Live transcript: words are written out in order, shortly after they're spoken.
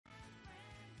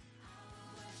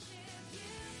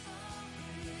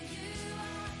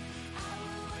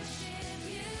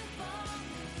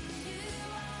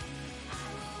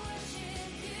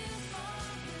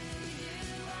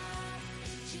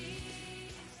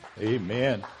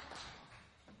Amen.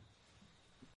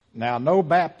 Now, no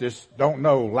Baptists don't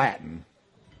know Latin.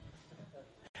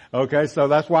 Okay, so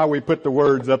that's why we put the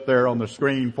words up there on the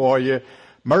screen for you.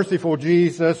 Merciful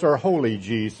Jesus or Holy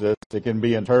Jesus, it can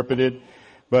be interpreted.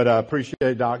 But I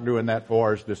appreciate Doc doing that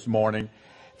for us this morning.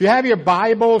 If you have your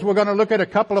Bibles, we're going to look at a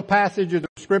couple of passages of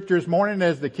Scripture this morning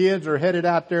as the kids are headed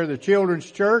out there to the children's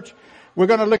church. We're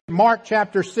going to look at Mark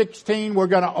chapter 16. We're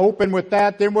going to open with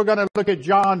that. Then we're going to look at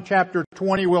John chapter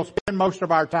 20. We'll spend most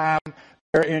of our time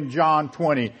there in John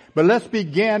 20. But let's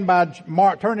begin by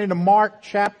turning to Mark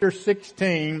chapter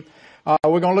 16.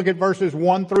 We're going to look at verses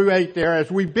 1 through 8 there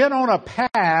as we've been on a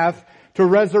path to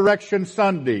Resurrection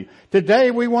Sunday.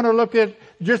 Today we want to look at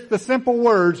just the simple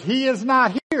words, He is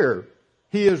not here.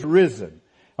 He is risen.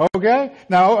 Okay?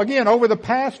 Now again, over the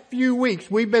past few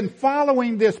weeks, we've been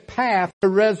following this path to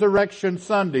Resurrection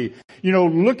Sunday.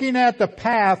 Looking at the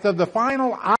path of the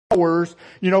final hours,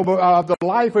 of the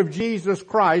life of Jesus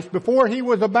Christ before He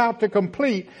was about to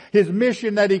complete His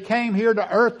mission that He came here to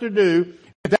earth to do.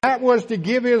 That was to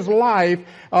give His life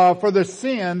for the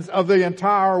sins of the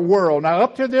entire world. Now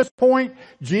up to this point,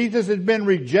 Jesus had been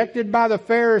rejected by the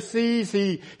Pharisees.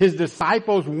 His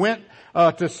disciples went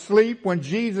to sleep when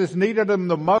Jesus needed them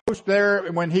the most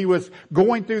there when He was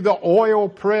going through the oil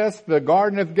press, the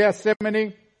Garden of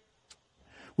Gethsemane.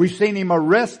 We've seen Him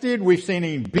arrested. We've seen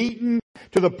Him beaten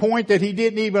to the point that He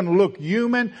didn't even look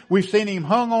human. We've seen Him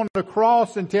hung on the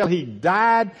cross until He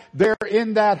died there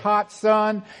in that hot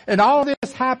sun. And all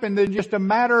this happened in just a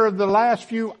matter of the last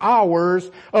few hours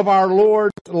of our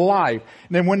Lord's life.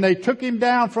 And then when they took Him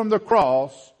down from the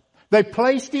cross, they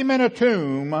placed Him in a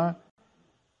tomb.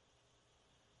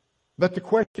 But the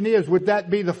question is, would that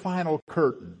be the final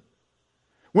curtain?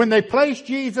 When they placed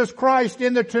Jesus Christ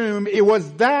in the tomb,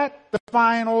 was that the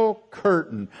final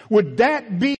curtain? Would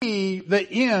that be the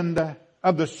end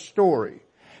of the story?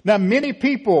 Now many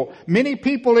people,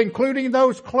 including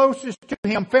those closest to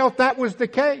Him, felt that was the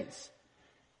case.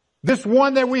 This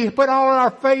one that we put all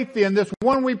our faith in, this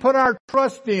one we put our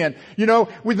trust in,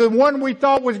 with the one we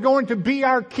thought was going to be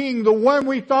our king, the one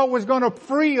we thought was going to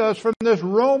free us from this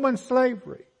Roman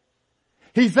slavery.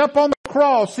 He's up on the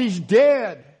cross. He's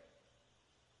dead.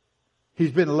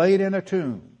 He's been laid in a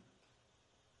tomb.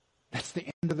 That's the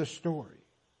end of the story.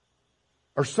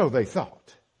 Or so they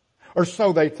thought.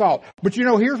 But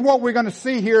here's what we're going to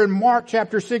see here in Mark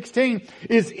chapter 16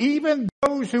 is even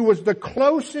those who was the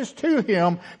closest to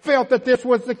Him felt that this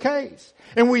was the case.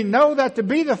 And we know that to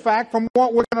be the fact from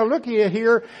what we're going to look at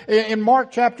here in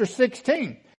Mark chapter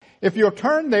 16. If you'll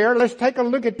turn there, let's take a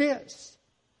look at this.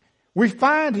 We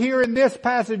find here in this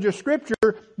passage of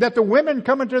Scripture that the women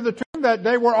coming to the tomb that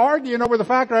they were arguing over the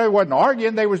fact, that they wasn't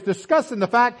arguing, they was discussing the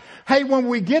fact, hey, when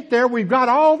we get there, we've got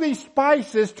all these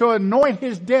spices to anoint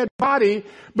His dead body,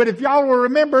 but if y'all will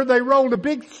remember, they rolled a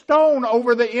big stone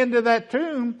over the end of that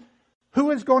tomb.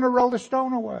 Who is going to roll the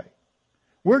stone away?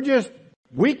 We're just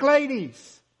weak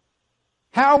ladies.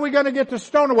 How are we going to get the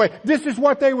stone away? This is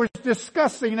what they were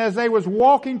discussing as they was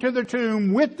walking to the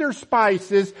tomb with their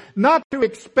spices, not to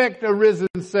expect a risen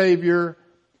Savior,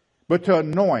 but to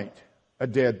anoint a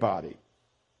dead body.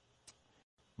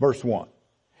 Verse 1.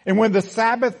 And when the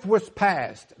Sabbath was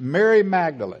past, Mary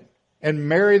Magdalene and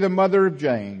Mary the mother of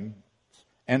James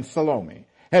and Salome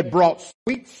had brought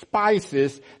sweet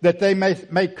spices that they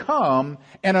may come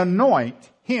and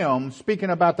anoint Him,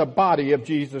 speaking about the body of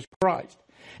Jesus Christ.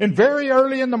 And very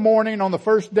early in the morning on the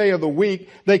first day of the week,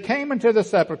 they came into the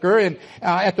sepulchre and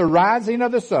at the rising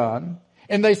of the sun,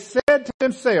 and they said to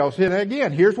themselves, and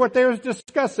again, here's what they was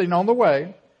discussing on the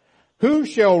way, who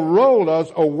shall roll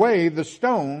us away the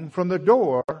stone from the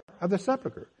door of the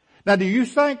sepulchre? Now, do you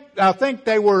think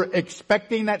they were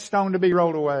expecting that stone to be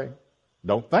rolled away?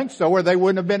 Don't think so, or they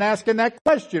wouldn't have been asking that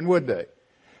question, would they?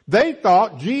 They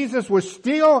thought Jesus was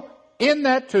still in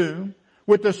that tomb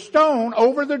with the stone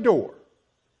over the door.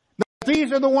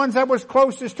 These are the ones that was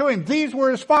closest to Him. These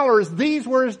were His followers. These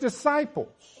were His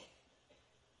disciples.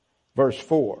 Verse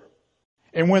 4.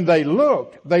 And when they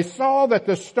looked, they saw that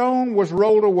the stone was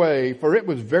rolled away, for it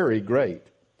was very great.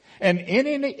 And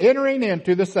entering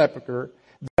into the sepulchre,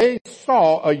 they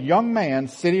saw a young man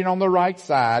sitting on the right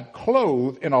side,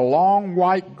 clothed in a long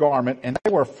white garment, and they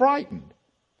were frightened.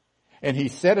 And He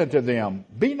said unto them,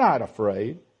 Be not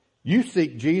afraid. You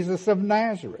seek Jesus of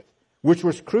Nazareth, which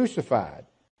was crucified.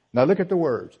 Now look at the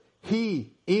words.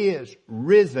 He is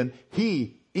risen.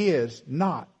 He is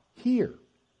not here.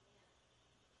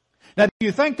 Now, do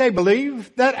you think they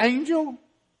believed that angel?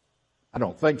 I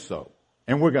don't think so.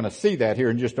 And we're going to see that here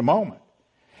in just a moment.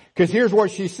 Because here's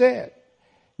what she said.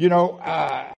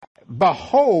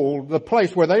 behold the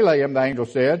place where they lay him, the angel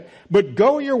said, but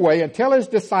go your way and tell his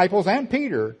disciples and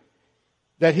Peter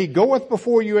that he goeth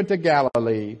before you into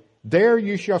Galilee. There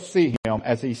you shall see him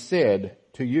as he said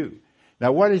to you.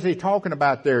 Now what is he talking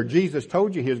about there? Jesus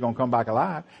told you he was going to come back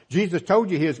alive. Jesus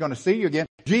told you he was going to see you again.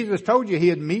 Jesus told you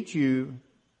he'd meet you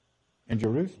in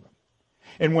Jerusalem.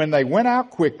 And when they went out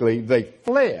quickly, they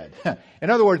fled. In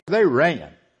other words, they ran.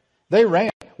 They ran.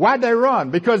 Why'd they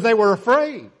run? Because they were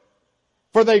afraid.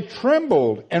 For they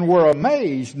trembled and were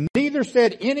amazed, neither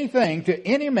said anything to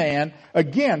any man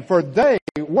again, for they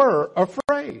were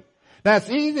afraid. Now it's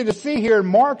easy to see here in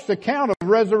Mark's account of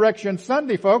Resurrection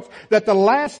Sunday, folks, that the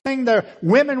last thing the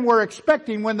women were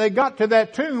expecting when they got to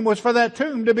that tomb was for that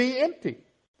tomb to be empty.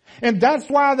 And that's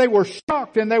why they were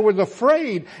shocked and they were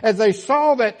afraid as they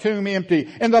saw that tomb empty.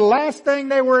 And the last thing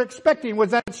they were expecting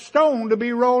was that stone to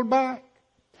be rolled back.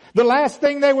 The last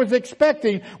thing they was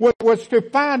expecting was to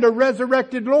find a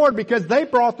resurrected Lord, because they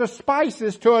brought the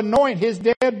spices to anoint his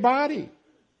dead body.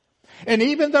 And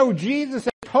even though Jesus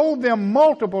had told them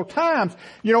multiple times,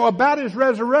 about his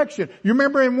resurrection. You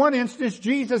remember in one instance,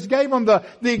 Jesus gave them the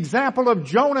example of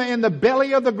Jonah in the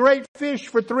belly of the great fish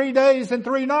for 3 days and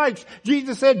 3 nights.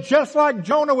 Jesus said, just like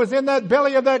Jonah was in that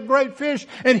belly of that great fish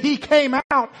and he came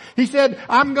out, he said,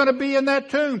 I'm going to be in that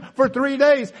tomb for 3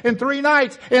 days and 3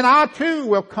 nights, and I too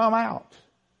will come out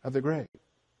of the grave.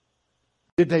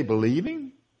 Did they believe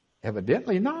him?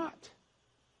 Evidently not.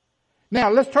 Now,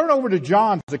 let's turn over to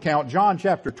John's account, John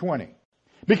chapter 20.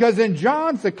 Because in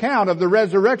John's account of the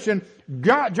resurrection,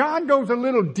 John goes a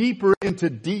little deeper into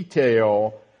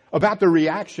detail about the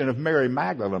reaction of Mary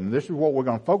Magdalene. This is what we're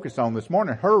going to focus on this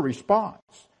morning, her response,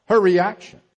 her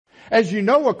reaction. As you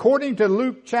know, according to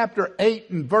Luke chapter 8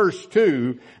 and verse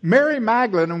 2, Mary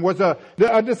Magdalene was a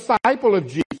disciple of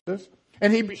Jesus.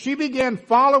 And she began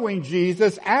following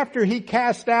Jesus after he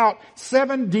cast out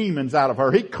 7 demons out of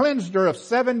her. He cleansed her of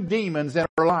 7 demons in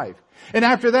her life. And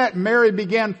after that, Mary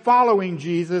began following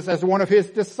Jesus as one of his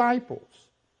disciples.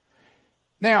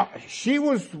 Now, she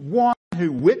was one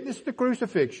who witnessed the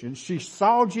crucifixion. She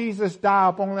saw Jesus die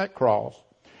upon that cross.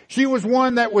 She was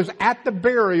one that was at the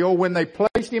burial when they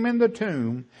placed him in the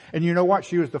tomb. And you know what?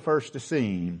 She was the first to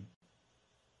see him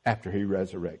after he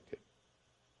resurrected.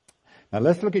 Now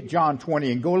let's look at John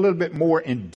 20 and go a little bit more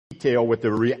in detail with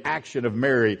the reaction of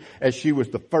Mary as she was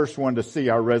the first one to see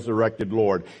our resurrected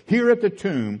Lord. Here at the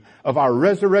tomb of our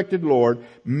resurrected Lord,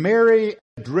 Mary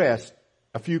addressed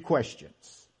a few questions.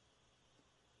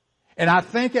 And I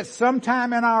think at some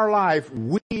time in our life,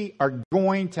 we are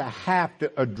going to have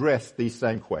to address these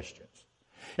same questions.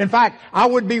 In fact, I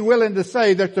would be willing to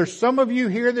say that there's some of you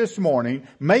here this morning,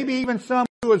 maybe even some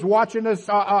who is watching us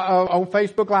on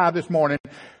Facebook Live this morning,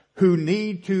 who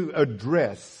need to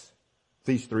address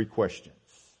these 3 questions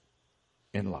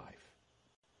in life.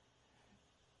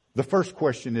 The first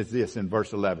question is this in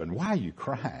verse 11. Why are you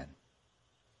crying?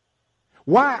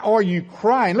 Why are you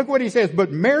crying? Look what he says.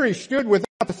 But Mary stood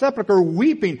without the sepulchre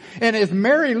weeping. And as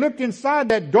Mary looked inside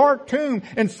that dark tomb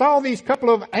and saw these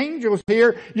couple of angels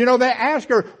here, they asked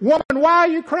her, woman, why are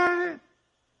you crying?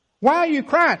 Why are you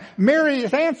crying?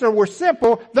 Mary's answer was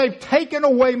simple. They've taken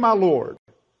away my Lord.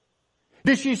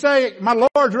 Did she say, my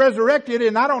Lord's resurrected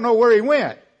and I don't know where he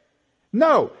went?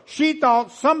 No. She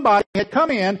thought somebody had come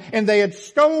in and they had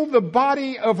stole the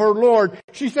body of her Lord.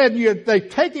 She said, they've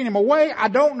taken him away. I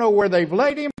don't know where they've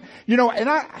laid him. And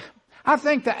I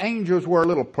think the angels were a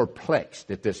little perplexed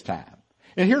at this time.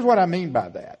 And here's what I mean by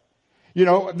that.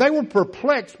 They were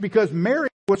perplexed because Mary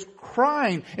was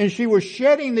crying and she was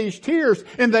shedding these tears,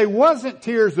 and they wasn't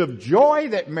tears of joy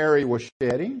that Mary was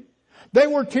shedding. They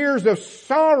were tears of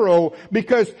sorrow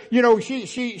because,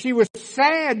 she was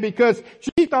sad because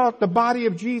she thought the body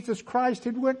of Jesus Christ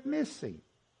had went missing.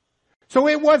 So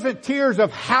it wasn't tears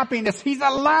of happiness. He's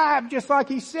alive just like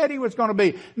he said he was going to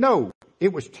be. No,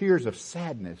 it was tears of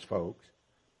sadness, folks,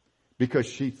 because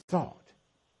she thought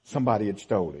somebody had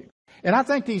stolen him. And I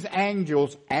think these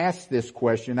angels asked this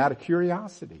question out of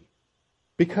curiosity.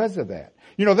 Because of that.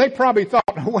 They probably thought,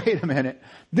 wait a minute,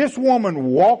 this woman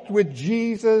walked with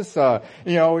Jesus.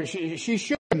 She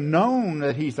should have known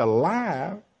that he's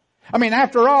alive. I mean,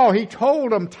 after all, he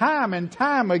told them time and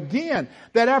time again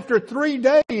that after 3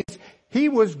 days, he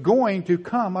was going to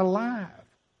come alive.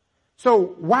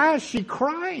 So why is she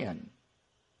crying?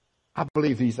 I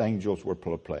believe these angels were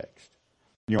perplexed.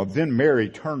 Then Mary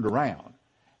turned around.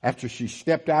 After she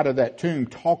stepped out of that tomb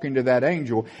talking to that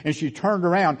angel, and she turned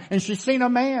around and she seen a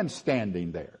man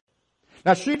standing there.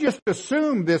 Now she just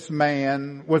assumed this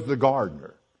man was the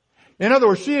gardener. In other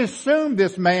words, she assumed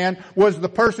this man was the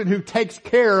person who takes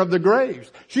care of the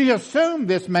graves. She assumed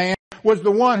this man was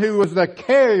the one who was the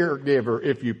caregiver,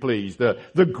 if you please, the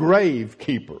grave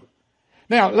keeper.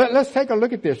 Now, let's take a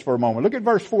look at this for a moment. Look at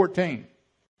verse 14.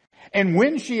 And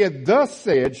when she had thus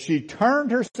said, she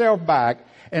turned herself back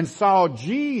and saw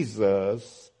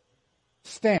Jesus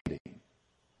standing.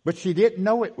 But she didn't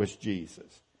know it was Jesus.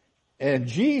 And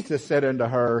Jesus said unto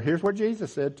her, here's what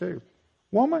Jesus said too.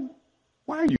 Woman,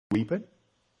 why are you weeping?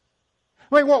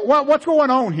 Wait, what's going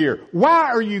on here?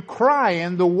 Why are you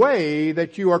crying the way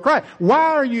that you are crying?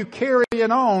 Why are you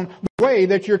carrying on the way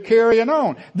that you're carrying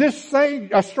on?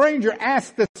 A stranger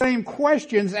asked the same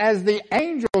questions as the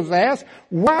angels asked.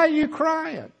 Why are you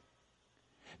crying?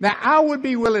 Now, I would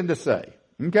be willing to say,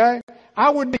 okay? I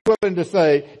would be willing to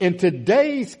say, in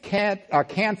today's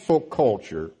cancel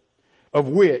culture, of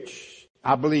which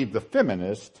I believe the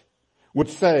feminist would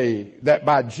say that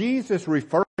by Jesus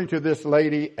referring to this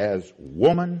lady as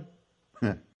woman,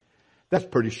 that's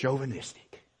pretty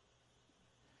chauvinistic.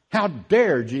 How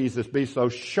dare Jesus be so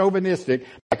chauvinistic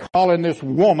by calling this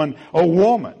woman a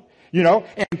woman? You know,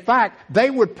 in fact, they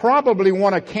would probably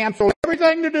want to cancel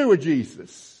everything to do with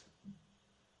Jesus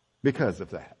because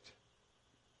of that.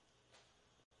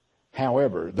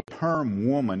 However, the term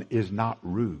woman is not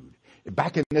rude.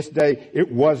 Back in this day,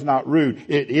 it was not rude.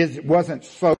 It wasn't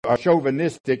so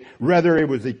chauvinistic. Rather, it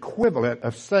was equivalent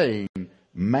of saying,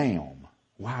 ma'am,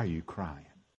 why are you crying?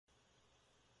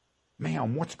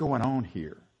 Ma'am, what's going on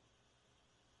here?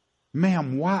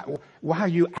 Ma'am, why are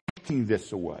you acting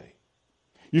this way?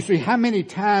 You see, how many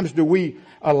times do we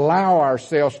allow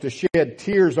ourselves to shed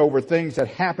tears over things that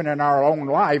happen in our own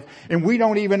life, and we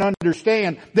don't even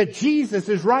understand that Jesus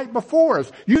is right before us?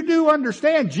 You do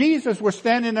understand Jesus was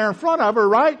standing there in front of her,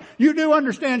 right? You do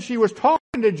understand she was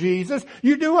talking to Jesus.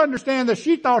 You do understand that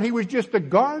she thought he was just a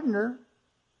gardener.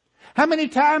 How many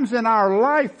times in our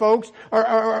life, folks,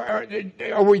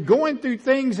 are we going through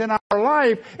things in our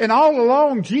life, and all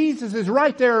along Jesus is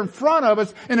right there in front of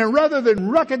us, and then rather than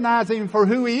recognizing him for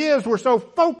who he is, we're so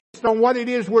focused on what it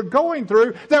is we're going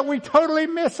through that we totally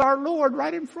miss our Lord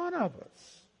right in front of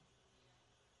us.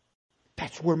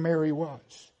 That's where Mary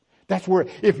was. That's where,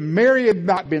 if Mary had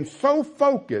not been so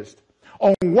focused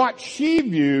on what she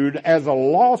viewed as a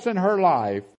loss in her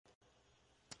life,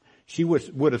 she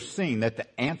would have seen that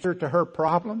the answer to her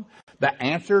problem, the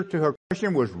answer to her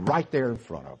question was right there in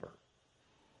front of her.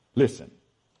 Listen,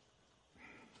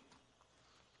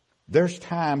 there's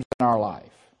times in our life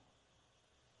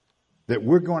that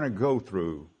we're going to go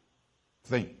through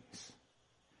things.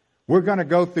 We're going to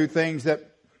go through things that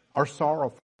are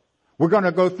sorrowful. We're going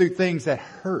to go through things that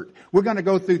hurt. We're going to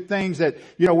go through things that,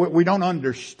 we don't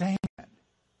understand.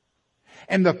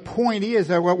 And the point is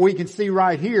that what we can see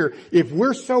right here, if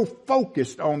we're so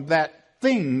focused on that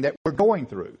thing that we're going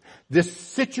through, this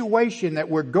situation that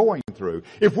we're going through,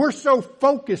 if we're so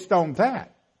focused on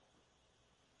that,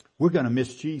 we're going to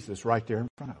miss Jesus right there in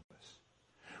front of us.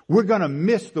 We're going to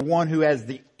miss the one who has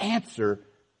the answer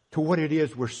to what it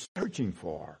is we're searching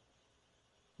for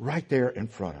right there in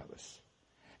front of us.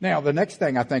 Now, the next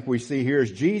thing I think we see here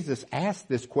is Jesus asked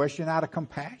this question out of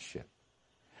compassion.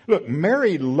 Look,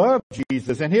 Mary loved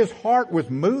Jesus, and his heart was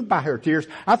moved by her tears.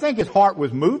 I think his heart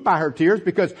was moved by her tears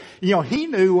because, he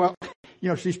knew,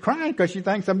 she's crying because she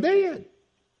thinks I'm dead.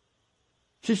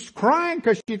 She's crying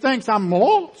because she thinks I'm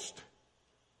lost.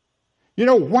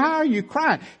 Why are you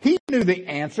crying? He knew the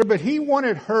answer, but he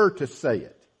wanted her to say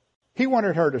it. He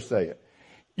wanted her to say it.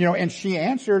 And she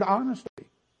answered honestly.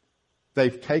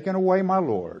 They've taken away my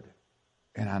Lord,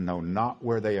 and I know not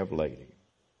where they have laid him.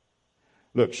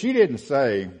 Look, she didn't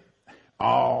say,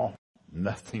 oh,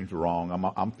 nothing's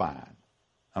wrong. I'm fine.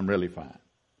 I'm really fine.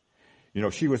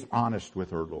 She was honest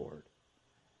with her Lord.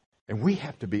 And we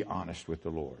have to be honest with the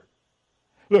Lord.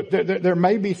 Look, there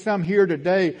may be some here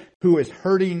today who is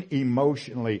hurting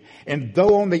emotionally. And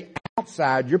though on the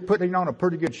outside you're putting on a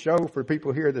pretty good show for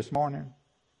people here this morning,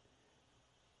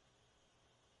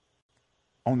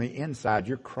 on the inside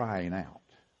you're crying out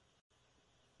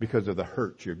because of the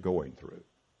hurt you're going through.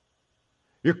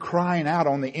 You're crying out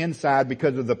on the inside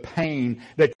because of the pain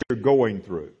that you're going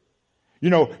through.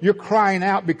 You're crying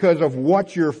out because of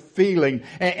what you're feeling.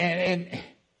 And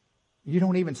you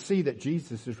don't even see that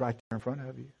Jesus is right there in front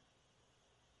of you.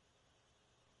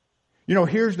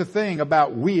 Here's the thing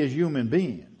about we as human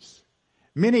beings.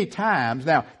 Many times,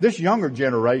 now, this younger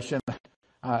generation,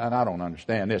 and I don't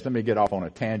understand this. Let me get off on a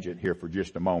tangent here for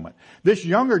just a moment. This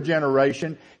younger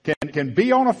generation can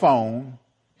be on a phone,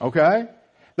 okay?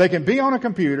 They can be on a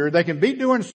computer. They can be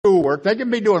doing schoolwork. They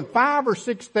can be doing 5 or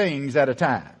 6 things at a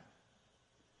time.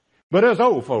 But as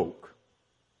old folk,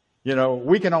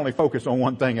 we can only focus on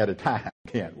one thing at a time,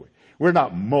 can't we? We're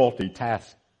not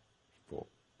multitaskful.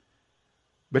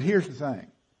 But here's the thing.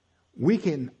 We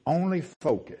can only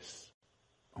focus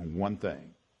on one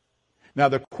thing. Now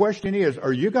the question is,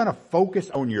 are you going to focus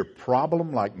on your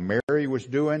problem like Mary was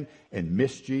doing and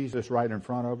miss Jesus right in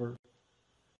front of her?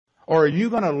 Or are you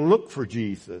going to look for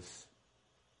Jesus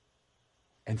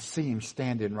and see him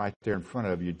standing right there in front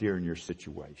of you during your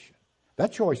situation?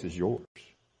 That choice is yours.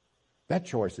 That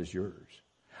choice is yours.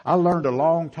 I learned a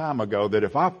long time ago that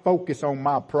if I focus on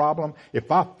my problem,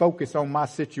 if I focus on my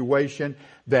situation,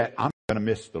 that I'm going to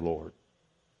miss the Lord.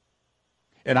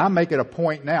 And I make it a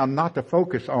point now not to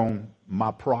focus on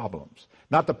my problems,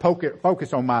 not to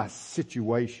focus on my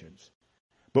situations.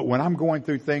 But when I'm going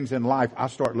through things in life, I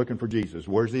start looking for Jesus.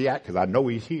 Where's he at? Because I know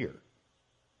he's here.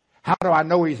 How do I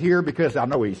know he's here? Because I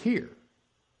know he's here.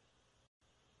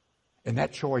 And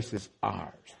that choice is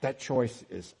ours. That choice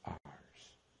is ours.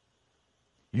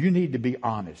 You need to be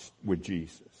honest with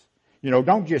Jesus.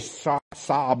 Don't just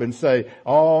sob and say,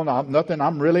 oh, no, nothing,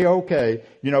 I'm really okay.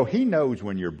 He knows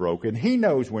when you're broken. He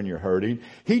knows when you're hurting.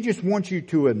 He just wants you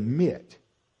to admit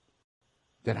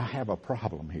that I have a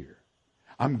problem here.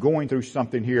 I'm going through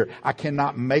something here. I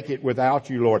cannot make it without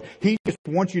you, Lord. He just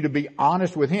wants you to be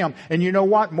honest with him. And you know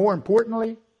what? More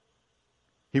importantly,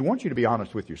 he wants you to be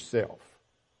honest with yourself.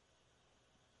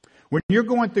 When you're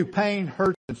going through pain,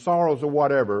 hurts, and sorrows or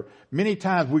whatever, many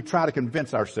times we try to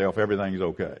convince ourselves everything's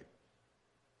okay.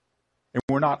 And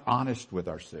we're not honest with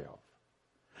ourselves.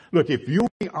 Look, if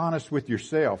you'll be honest with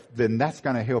yourself, then that's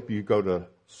going to help you go to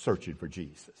searching for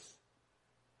Jesus.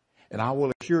 And I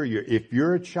will assure you, if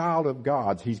you're a child of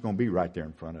God's, he's going to be right there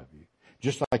in front of you.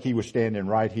 Just like he was standing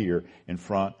right here in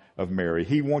front of Mary.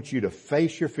 He wants you to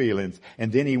face your feelings,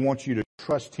 and then he wants you to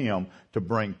trust him to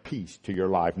bring peace to your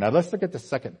life. Now let's look at the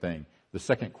second thing. The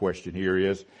second question here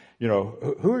is,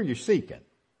 who are you seeking?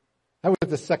 That was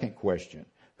the second question.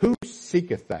 Who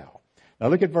seeketh thou? Now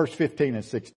look at verse 15 and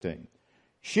 16.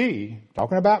 She,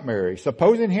 talking about Mary,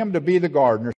 supposing him to be the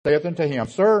gardener, saith unto him,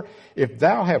 Sir, if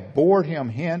thou have bored him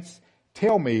hence,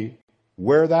 tell me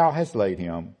where thou hast laid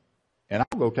him, and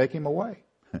I'll go take him away.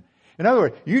 In other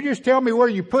words, you just tell me where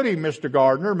you put him, Mr.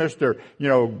 Gardener, Mr.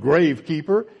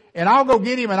 Gravekeeper, and I'll go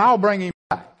get him and I'll bring him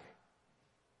back.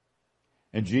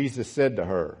 And Jesus said to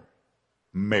her,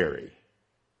 Mary.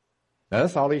 Now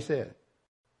that's all he said.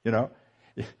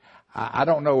 I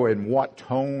don't know in what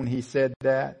tone he said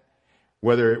that.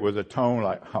 Whether it was a tone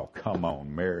like, oh, come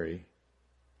on, Mary.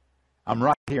 I'm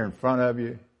right here in front of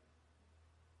you.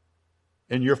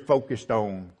 And you're focused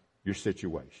on your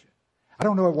situation. I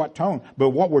don't know at what tone,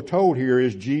 but what we're told here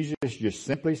is Jesus just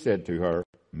simply said to her,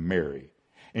 Mary.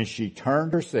 And she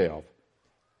turned herself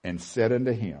and said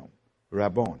unto him,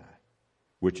 Rabboni,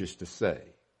 which is to say,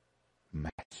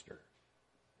 Master.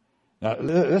 Now,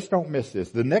 let's don't miss this.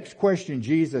 The next question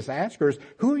Jesus asked her is,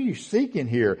 who are you seeking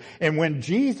here? And when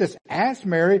Jesus asked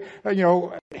Mary,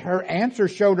 her answer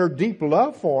showed her deep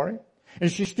love for him.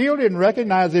 And she still didn't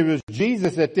recognize it was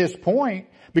Jesus at this point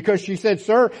because she said,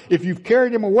 Sir, if you've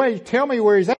carried him away, tell me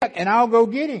where he's at and I'll go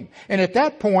get him. And at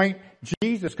that point,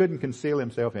 Jesus couldn't conceal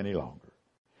himself any longer.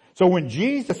 So when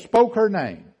Jesus spoke her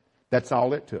name, that's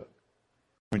all it took.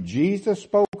 When Jesus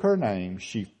spoke her name,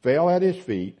 she fell at his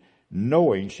feet,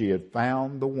 knowing she had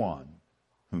found the one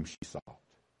whom she sought.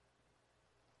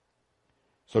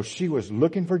 So she was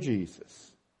looking for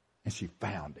Jesus, and she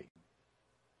found him.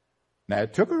 Now,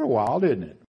 it took her a while, didn't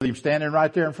it? With him standing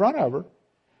right there in front of her.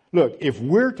 Look, if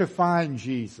we're to find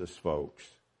Jesus, folks,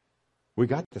 we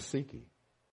got to seek him.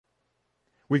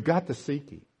 We've got to seek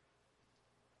him.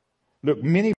 Look,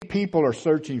 many people are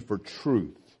searching for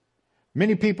truth.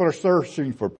 Many people are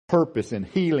searching for purpose and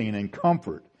healing and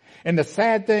comfort. And the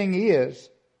sad thing is,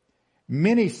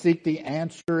 many seek the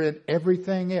answer in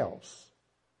everything else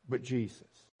but Jesus.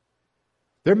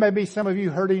 There may be some of you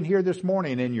hurting here this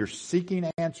morning and you're seeking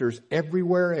answers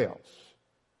everywhere else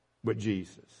but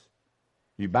Jesus.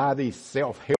 You buy these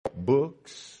self-help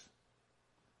books.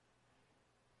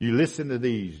 You listen to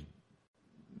these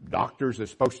doctors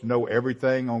that's supposed to know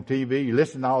everything on TV. You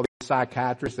listen to all these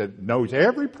psychiatrists that knows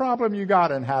every problem you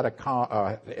got and how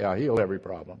to heal every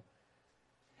problem.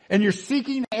 And you're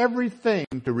seeking everything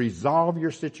to resolve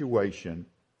your situation,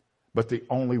 but the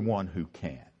only one who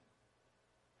can.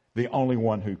 The only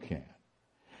one who can.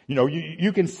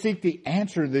 You can seek the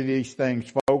answer to these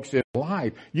things, folks, in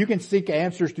life. You can seek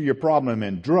answers to your problem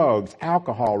in drugs,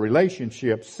 alcohol,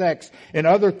 relationships, sex, and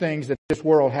other things that this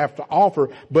world has to offer,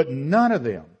 but none of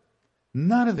them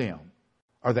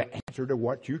are the answer to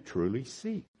what you truly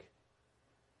seek.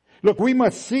 Look, we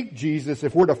must seek Jesus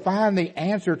if we're to find the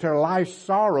answer to life's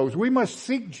sorrows. We must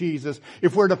seek Jesus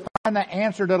if we're to find the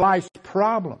answer to life's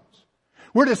problems.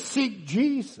 We're to seek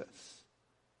Jesus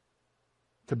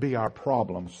to be our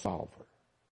problem solver.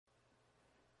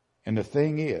 And the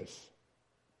thing is,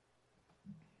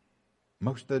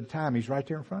 most of the time He's right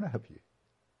there in front of you.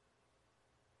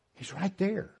 He's right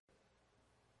there.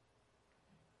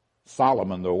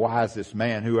 Solomon, the wisest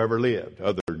man who ever lived,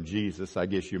 other than Jesus, I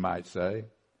guess you might say.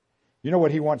 You know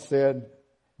what he once said?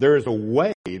 There is a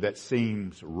way that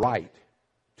seems right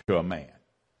to a man,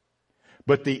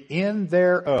 but the end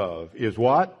thereof is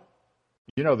what?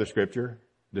 You know the scripture,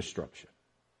 destruction.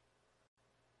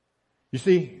 You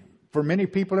see, for many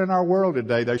people in our world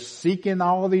today, they're seeking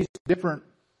all these different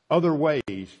other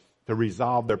ways to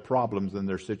resolve their problems and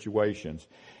their situations.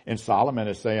 And Solomon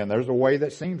is saying there's a way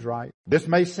that seems right. This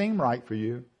may seem right for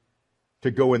you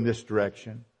to go in this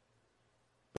direction,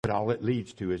 but all it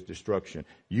leads to is destruction.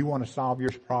 You want to solve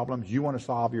your problems. You want to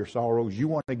solve your sorrows. You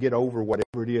want to get over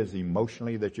whatever it is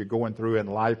emotionally that you're going through in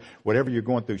life, whatever you're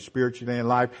going through spiritually in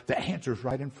life. The answer's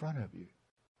right in front of you.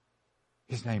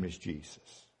 His name is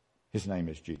Jesus. His name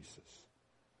is Jesus.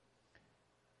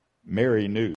 Mary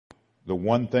knew the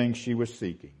one thing she was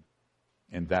seeking,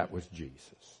 and that was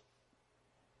Jesus.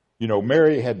 You know,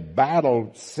 Mary had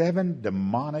battled 7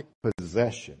 demonic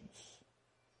possessions,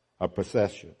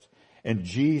 and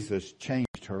Jesus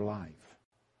changed her life.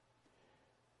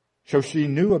 So she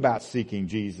knew about seeking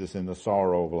Jesus in the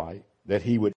sorrow of life, that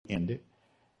He would end it,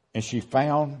 and she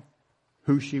found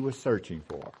who she was searching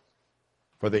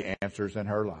for the answers in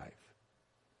her life.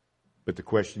 But the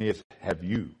question is, have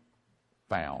you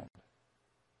found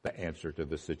the answer to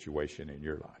the situation in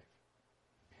your life?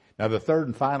 Now, the third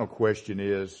and final question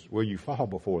is, will you fall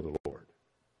before the Lord?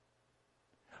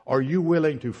 Are you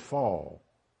willing to fall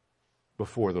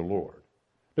before the Lord?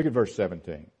 Look at verse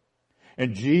 17.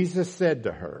 And Jesus said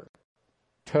to her,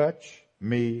 touch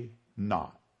me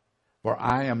not, for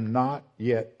I am not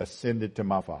yet ascended to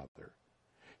my Father.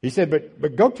 He said,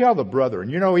 but go tell the brethren.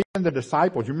 You know, even the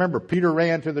disciples, you remember Peter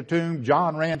ran to the tomb,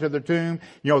 John ran to the tomb.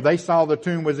 You know, they saw the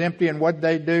tomb was empty, and what did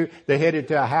they do? They headed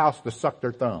to a house to suck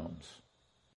their thumbs.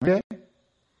 Okay?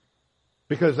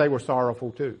 Because they were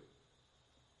sorrowful too.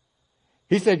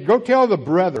 He said, go tell the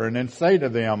brethren and say to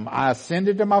them, I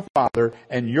ascended to my Father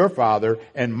and your Father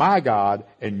and my God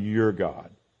and your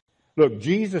God. Look,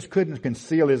 Jesus couldn't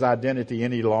conceal His identity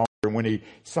any longer. When He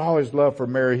saw His love for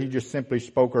Mary, He just simply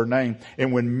spoke her name.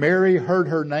 And when Mary heard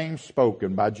her name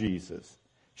spoken by Jesus,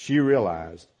 she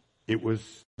realized it was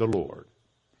the Lord.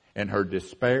 And her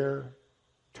despair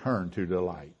turned to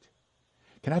delight.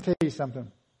 Can I tell you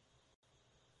something?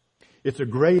 It's a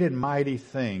great and mighty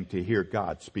thing to hear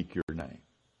God speak your name.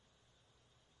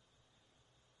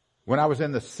 When I was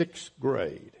in the 6th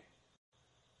grade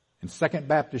in Second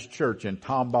Baptist Church in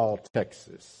Tomball,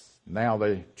 Texas, now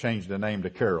they changed the name to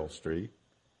Carroll Street.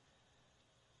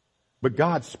 But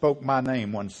God spoke my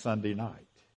name one Sunday night.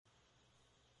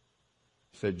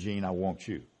 He said, Gene, I want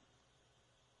you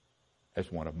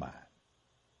as one of mine.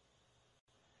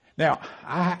 Now,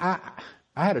 I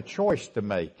had a choice to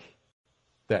make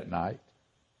that night.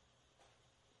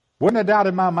 Wouldn't have doubted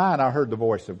in my mind I heard the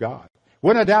voice of God.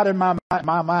 Wouldn't have doubted in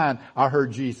my mind I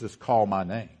heard Jesus call my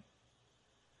name.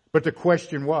 But the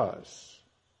question was,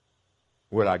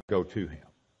 would I go to Him?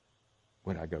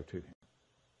 Would I go to Him?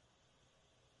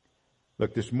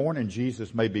 Look, this morning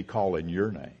Jesus may be calling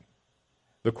your name.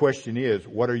 The question is,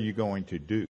 what are you going to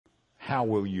do? How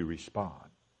will you respond?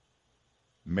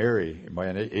 Mary,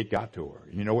 man, it got to her.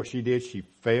 You know what she did? She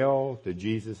fell to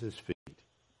Jesus' feet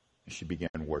and she began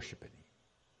worshiping Him.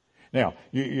 Now,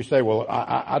 you say, well,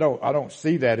 I don't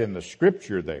see that in the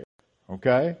scripture there.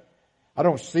 Okay? I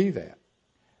don't see that.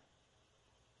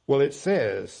 Well, it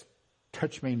says,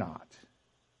 touch me not.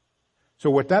 So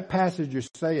what that passage is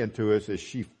saying to us is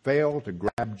she fell to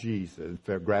grab Jesus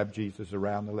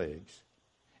around the legs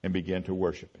and began to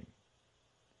worship Him.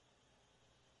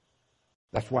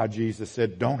 That's why Jesus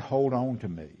said, don't hold on to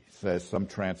me, says some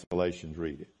translations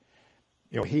read it.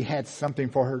 You know, He had something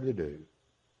for her to do.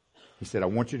 He said, I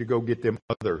want you to go get them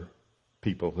other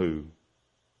people who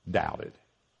doubted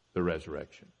the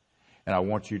resurrection. And I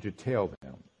want you to tell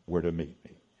them where to meet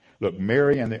me. Look,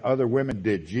 Mary and the other women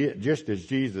did just as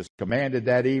Jesus commanded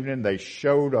that evening. They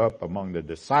showed up among the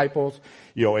disciples,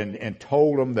 you know, and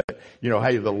told them that, you know,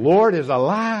 hey, the Lord is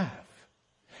alive.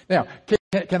 Now,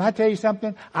 can I tell you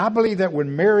something? I believe that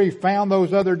when Mary found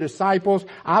those other disciples,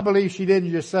 I believe she didn't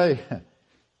just say,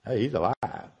 hey, He's alive.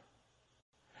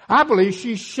 I believe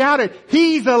she shouted,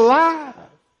 He's alive.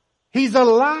 He's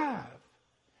alive.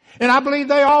 And I believe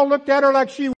they all looked at her like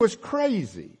she was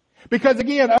crazy. Because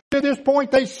again, up to this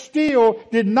point, they still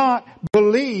did not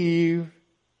believe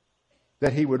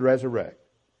that He would resurrect.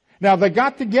 Now they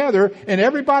got together and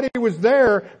everybody was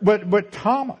there but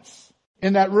Thomas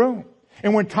in that room.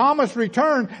 And when Thomas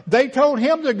returned, they told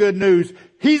him the good news.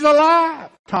 He's alive,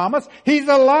 Thomas. He's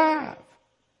alive.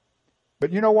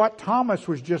 But you know what? Thomas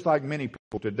was just like many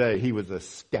people today. He was a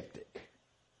skeptic.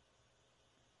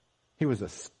 He was a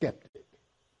skeptic.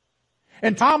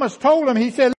 And Thomas told him,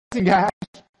 he said, listen guys,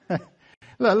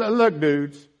 look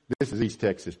dudes, this is East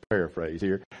Texas paraphrase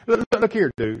here. Look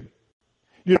here, dude.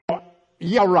 You know,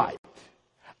 yeah, right.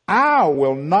 I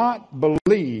will not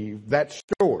believe that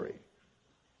story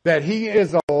that he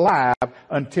is alive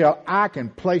until I can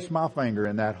place my finger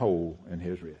in that hole in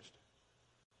his wrist.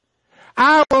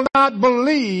 I will not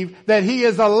believe that he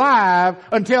is alive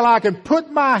until I can put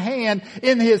my hand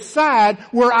in his side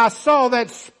where I saw that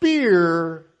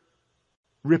spear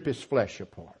rip his flesh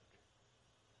apart.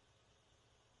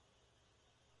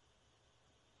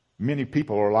 Many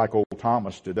people are like old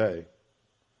Thomas today.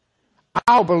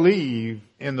 I'll believe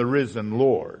in the risen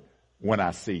Lord when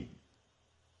I see him.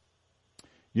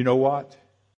 You know what?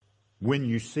 When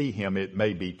you see him, it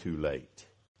may be too late.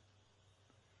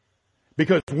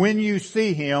 Because when you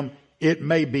see him, it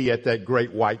may be at that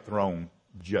great white throne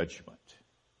judgment.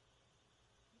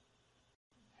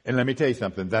 And let me tell you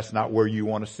something, that's not where you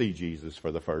want to see Jesus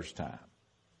for the first time.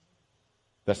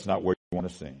 That's not where you want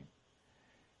to see him.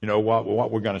 You know,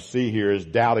 what we're going to see here is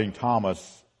doubting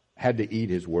Thomas had to eat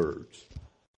his words.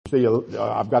 See,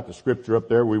 I've got the scripture up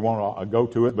there. We won't go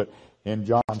to it, but in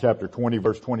John chapter 20,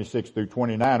 verse 26 through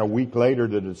 29, a week later,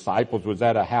 the disciples was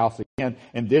at a house again,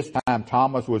 and this time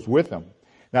Thomas was with them.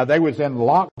 Now, they was in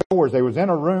locked doors. They was in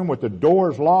a room with the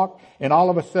doors locked, and all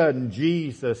of a sudden,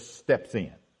 Jesus steps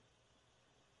in.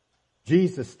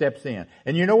 Jesus steps in.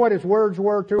 And you know what his words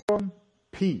were to them?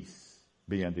 Peace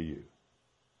be unto you.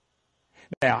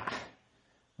 Now,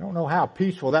 I don't know how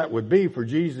peaceful that would be for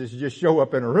Jesus to just show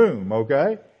up in a room,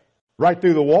 okay? Right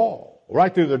through the wall,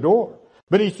 right through the door.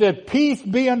 But he said, peace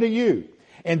be unto you.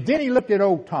 And then he looked at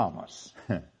old Thomas.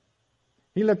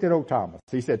 He looked at old Thomas.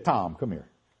 He said, Tom, come here.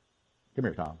 Come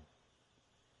here, Tom.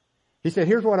 He said,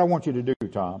 here's what I want you to do,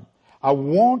 Tom. I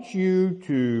want you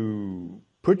to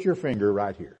put your finger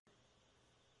right here.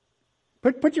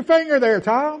 Put your finger there,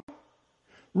 Tom.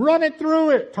 Run it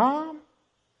through it, Tom.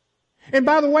 And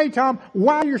by the way, Tom,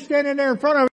 while you're standing there in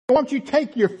front of me, I want you to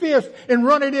take your fist and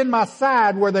run it in my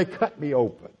side where they cut me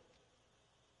open.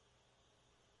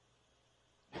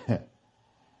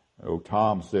 Oh,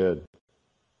 Tom said,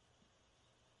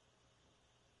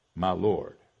 my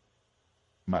Lord,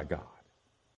 my God.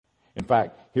 In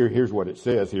fact, here's what it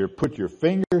says here. Put your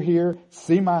finger here,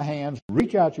 see my hands,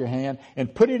 reach out your hand,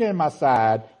 and put it in my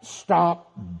side.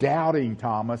 Stop doubting,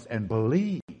 Thomas, and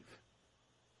believe.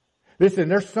 Listen,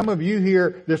 there's some of you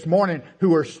here this morning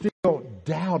who are still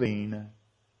doubting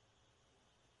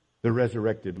the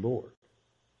resurrected Lord.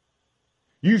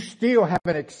 You still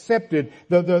haven't accepted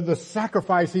the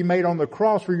sacrifice he made on the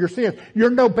cross for your sins. You're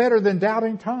no better than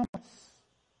doubting Thomas.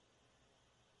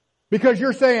 Because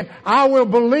you're saying, I will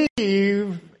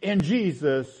believe in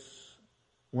Jesus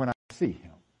when I see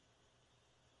him.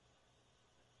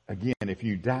 Again, if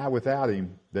you die without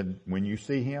him, then when you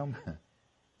see him,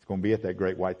 it's going to be at that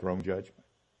great white throne judgment.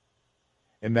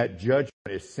 And that judgment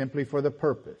is simply for the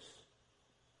purpose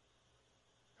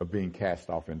of being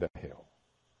cast off into hell.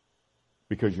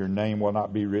 Because your name will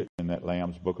not be written in that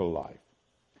Lamb's book of life.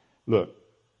 Look,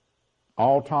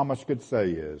 all Thomas could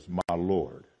say is, my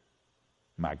Lord,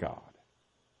 my God.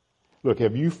 Look,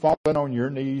 have you fallen on your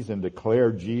knees and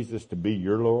declared Jesus to be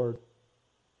your Lord?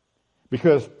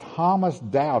 Because Thomas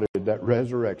doubted that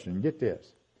resurrection. Get this.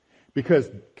 Because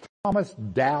Thomas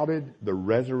doubted the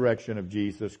resurrection of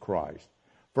Jesus Christ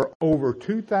for over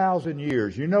 2,000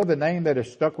 years. You know the name that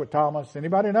has stuck with Thomas?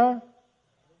 Anybody know?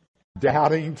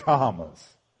 Doubting Thomas.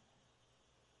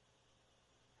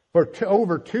 For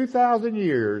over 2,000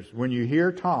 years, when you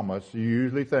hear Thomas, you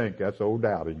usually think that's old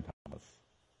Doubting Thomas.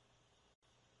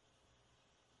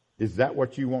 Is that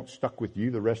what you want stuck with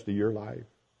you the rest of your life?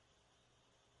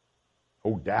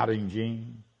 Oh, Doubting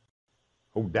Gene.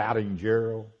 Oh, Doubting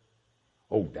Gerald.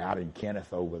 Oh, Doubting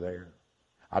Kenneth over there.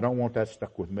 I don't want that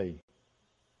stuck with me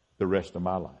the rest of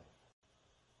my life.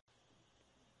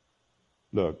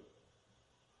 Look,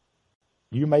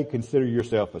 you may consider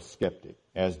yourself a skeptic,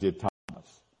 as did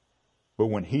Thomas. But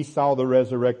when he saw the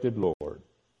resurrected Lord,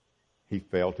 he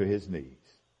fell to his knees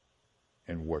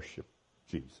and worshiped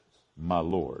Jesus. My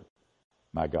Lord,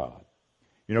 my God.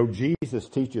 You know, Jesus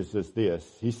teaches us this.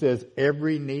 He says,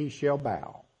 every knee shall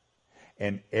bow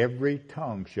and every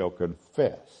tongue shall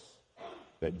confess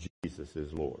that Jesus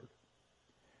is Lord.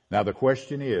 Now the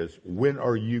question is, when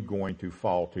are you going to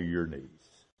fall to your knees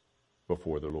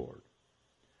before the Lord?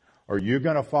 Are you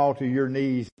going to fall to your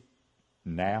knees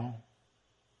now?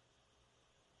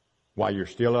 while you're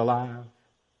still alive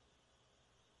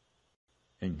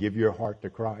and give your heart to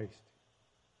Christ?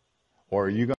 Or are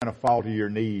you going to fall to your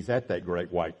knees at that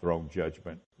great white throne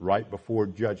judgment right before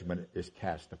judgment is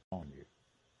cast upon you?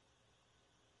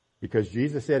 Because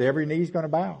Jesus said every knee's going to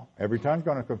bow. Every tongue's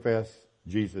going to confess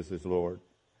Jesus is Lord.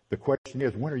 The question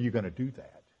is, when are you going to do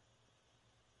that?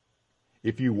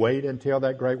 If you wait until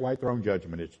that great white throne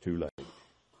judgment, it's too late.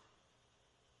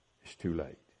 It's too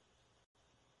late.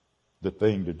 The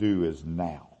thing to do is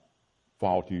now.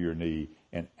 Fall to your knee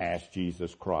and ask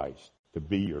Jesus Christ to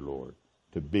be your Lord,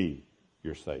 to be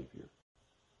your Savior.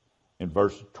 In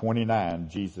verse 29,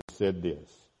 Jesus said this,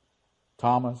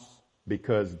 Thomas,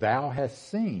 because thou hast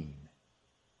seen,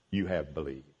 you have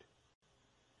believed.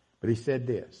 But he said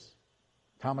this,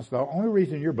 Thomas, the only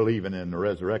reason you're believing in the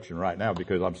resurrection right now is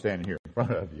because I'm standing here in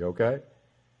front of you, okay?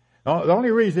 The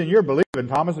only reason you're believing,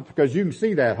 Thomas, is because you can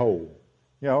see that hole.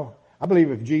 You know, I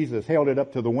believe if Jesus held it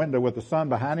up to the window with the sun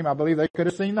behind him, I believe they could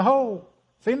have seen the hole,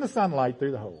 seen the sunlight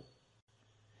through the hole.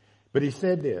 But he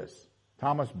said this,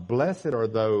 Thomas, blessed are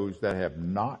those that have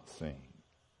not seen,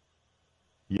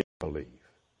 yet believe.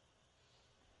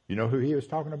 You know who he was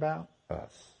talking about?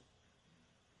 Us.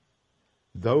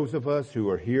 Those of us who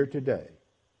are here today,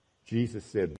 Jesus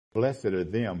said, blessed are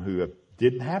them who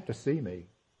didn't have to see me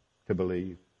to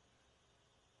believe,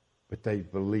 but they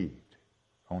believed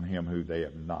on him who they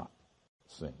have not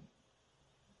seen.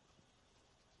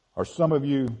 Are some of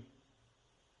you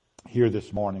here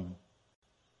this morning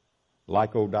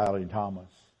like old Doubting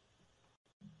Thomas?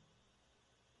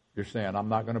 You're saying, I'm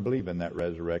not going to believe in that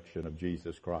resurrection of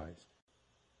Jesus Christ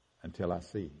until I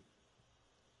see him.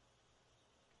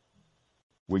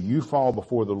 Will you fall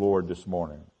before the Lord this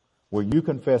morning? Will you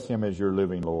confess him as your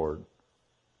living Lord,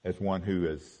 as one who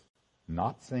is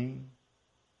not seen,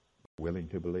 but willing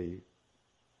to believe?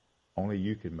 Only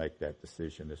you can make that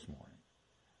decision this morning.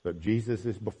 But Jesus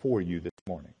is before you this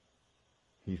morning.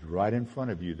 He's right in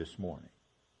front of you this morning.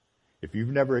 If you've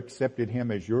never accepted him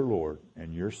as your Lord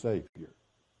and your Savior,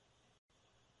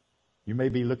 you may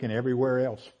be looking everywhere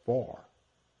else for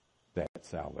that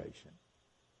salvation.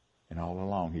 And all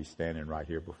along, he's standing right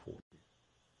here before you.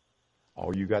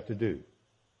 All you got to do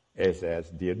is, as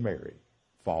did Mary,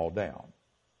 fall down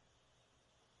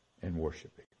and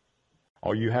worship him.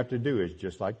 All you have to do is,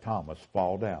 just like Thomas,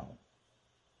 fall down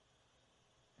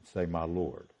and say, my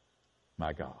Lord,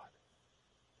 my God.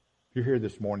 If you're here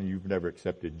this morning, you've never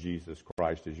accepted Jesus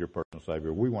Christ as your personal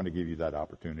Savior, we want to give you that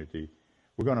opportunity.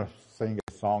 We're going to sing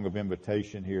a song of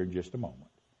invitation here in just a moment.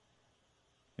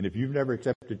 And if you've never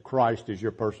accepted Christ as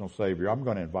your personal Savior, I'm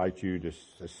going to invite you, just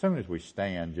as soon as we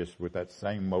stand, just with that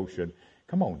same motion,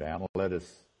 come on down and let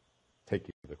us take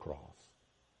you to the cross.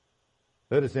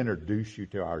 Let us introduce you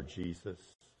to our Jesus,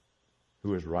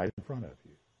 who is right in front of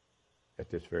you at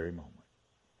this very moment.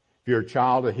 If you're a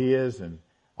child of his and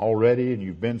already and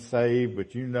you've been saved,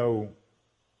 but you know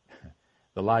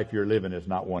the life you're living is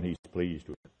not one he's pleased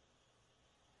with,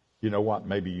 you know what?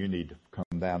 Maybe you need to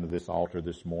come down to this altar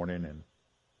this morning and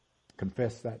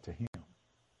confess that to him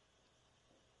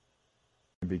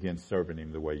and begin serving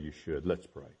him the way you should. Let's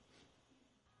pray.